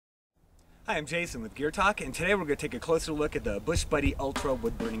Hi, I'm Jason with Gear Talk, and today we're going to take a closer look at the Bushbuddy Ultra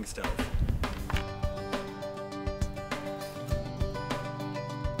wood burning stove.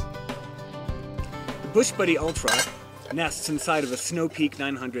 The Bushbuddy Ultra nests inside of a Snow Peak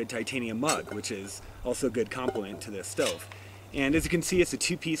 900 titanium mug, which is also a good complement to this stove. And as you can see, it's a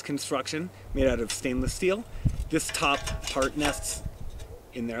two-piece construction made out of stainless steel. This top part nests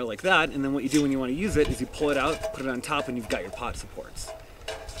in there like that, and then what you do when you want to use it is you pull it out, put it on top, and you've got your pot supports.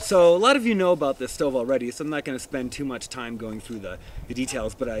 So a lot of you know about this stove already, so I'm not going to spend too much time going through the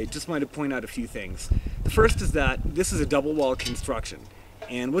details, but I just wanted to point out a few things. The first is that this is a double wall construction,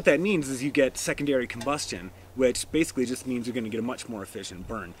 and what that means is you get secondary combustion, which basically just means you're going to get a much more efficient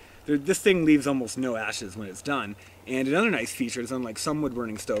burn. This thing leaves almost no ashes when it's done, and another nice feature, unlike some wood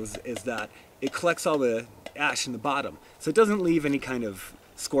burning stoves, is that it collects all the ash in the bottom, so it doesn't leave any kind of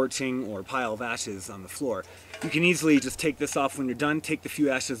scorching or pile of ashes on the floor. You can easily just take this off when you're done, take the few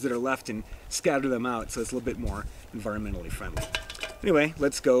ashes that are left and scatter them out so it's a little bit more environmentally friendly. Anyway,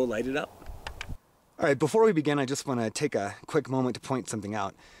 let's go light it up. Alright, before we begin, I just want to take a quick moment to point something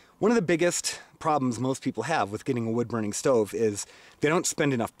out. One of the biggest problems most people have with getting a wood burning stove is they don't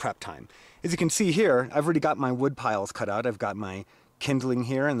spend enough prep time. As you can see here, I've already got my wood piles cut out. I've got my kindling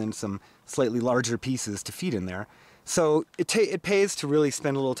here and then some slightly larger pieces to feed in there. So it pays to really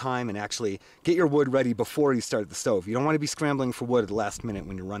spend a little time and actually get your wood ready before you start the stove. You don't want to be scrambling for wood at the last minute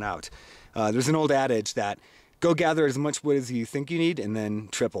when you run out. There's an old adage that go gather as much wood as you think you need and then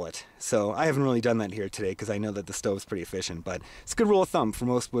triple it. So I haven't really done that here today because I know that the stove's pretty efficient, but it's a good rule of thumb for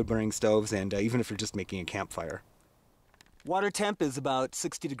most wood burning stoves, and even if you're just making a campfire. Water temp is about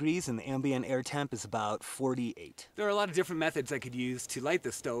 60 degrees and the ambient air temp is about 48. There are a lot of different methods I could use to light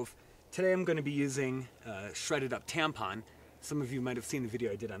the stove. Today I'm going to be using shredded up tampon. Some of you might have seen the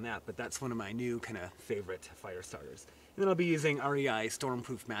video I did on that, but that's one of my new kind of favorite fire starters. And then I'll be using REI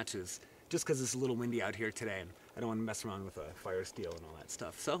stormproof matches, just because it's a little windy out here today and I don't want to mess around with a fire steel and all that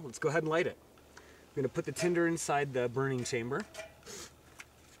stuff. So let's go ahead and light it. I'm going to put the tinder inside the burning chamber,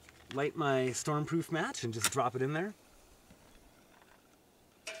 light my stormproof match and just drop it in there.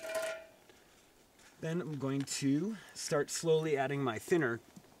 Then I'm going to start slowly adding my thinner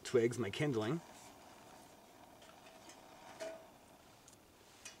twigs, my kindling.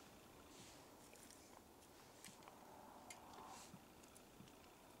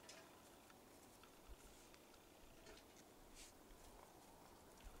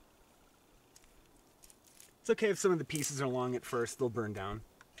 It's okay if some of the pieces are long at first, they'll burn down.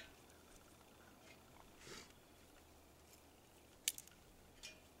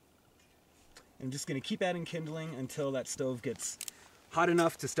 I'm just going to keep adding kindling until that stove gets hot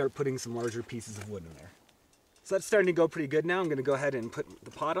enough to start putting some larger pieces of wood in there. So that's starting to go pretty good now. I'm going to go ahead and put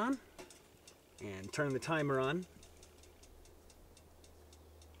the pot on and turn the timer on.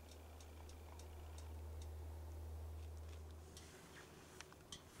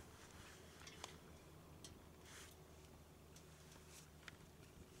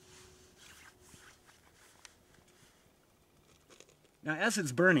 Now as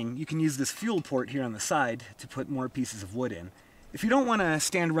it's burning, you can use this fuel port here on the side to put more pieces of wood in. If you don't want to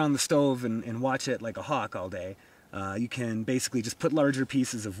stand around the stove and watch it like a hawk all day, you can basically just put larger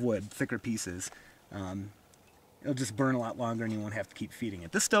pieces of wood, thicker pieces. It'll just burn a lot longer and you won't have to keep feeding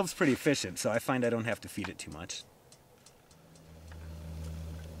it. This stove's pretty efficient, so I find I don't have to feed it too much.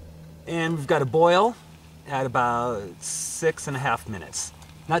 And we've got a boil at about 6.5 minutes.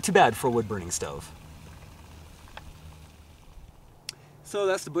 Not too bad for a wood burning stove. So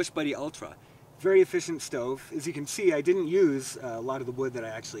that's the Bushbuddy Ultra. Very efficient stove. As you can see, I didn't use a lot of the wood that I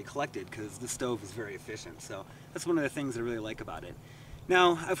actually collected because the stove is very efficient. So that's one of the things I really like about it.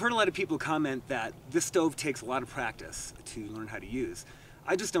 Now, I've heard a lot of people comment that this stove takes a lot of practice to learn how to use.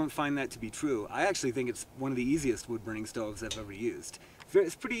 I just don't find that to be true. I actually think it's one of the easiest wood burning stoves I've ever used.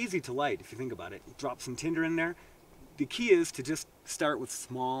 It's pretty easy to light if you think about it. Drop some tinder in there. The key is to just start with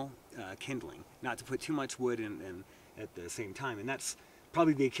small kindling, not to put too much wood in at the same time. And that's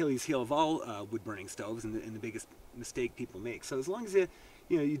probably the Achilles heel of all wood burning stoves and the biggest mistake people make. So as long as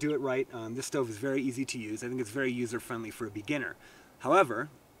you do it right, this stove is very easy to use. I think it's very user friendly for a beginner. However,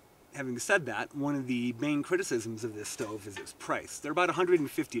 having said that, one of the main criticisms of this stove is its price. They're about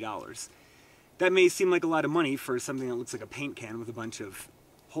 $150. That may seem like a lot of money for something that looks like a paint can with a bunch of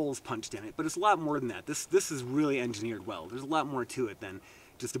holes punched in it, but it's a lot more than that. This is really engineered well. There's a lot more to it than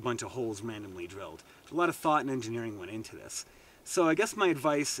just a bunch of holes randomly drilled. A lot of thought and engineering went into this. So I guess my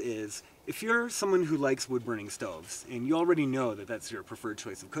advice is, if you're someone who likes wood burning stoves, and you already know that that's your preferred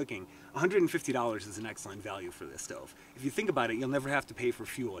choice of cooking, $150 is an excellent value for this stove. If you think about it, you'll never have to pay for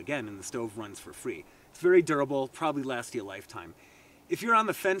fuel again, and the stove runs for free. It's very durable, probably lasts you a lifetime. if you're on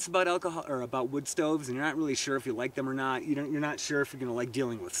the fence about alcohol or about wood stoves and you're not really sure if you like them or not, you're not sure if you're gonna like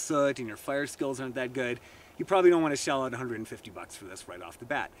dealing with soot and your fire skills aren't that good, you probably don't want to shell out 150 bucks for this right off the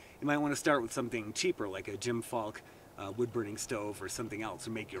bat. You might want to start with something cheaper like a Jim Falk wood burning stove or something else,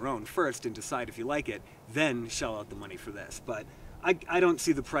 or make your own first and decide if you like it, then shell out the money for this. But I don't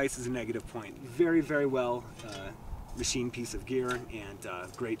see the price as a negative point. Very, very well machined piece of gear and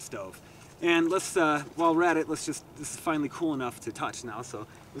great stove. And let's, while we're at it, this is finally cool enough to touch now, so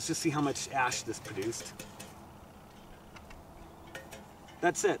let's just see how much ash this produced.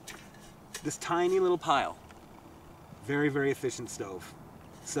 That's it. This tiny little pile. Very, very efficient stove.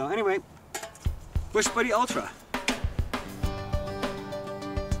 So anyway, Bushbuddy Ultra.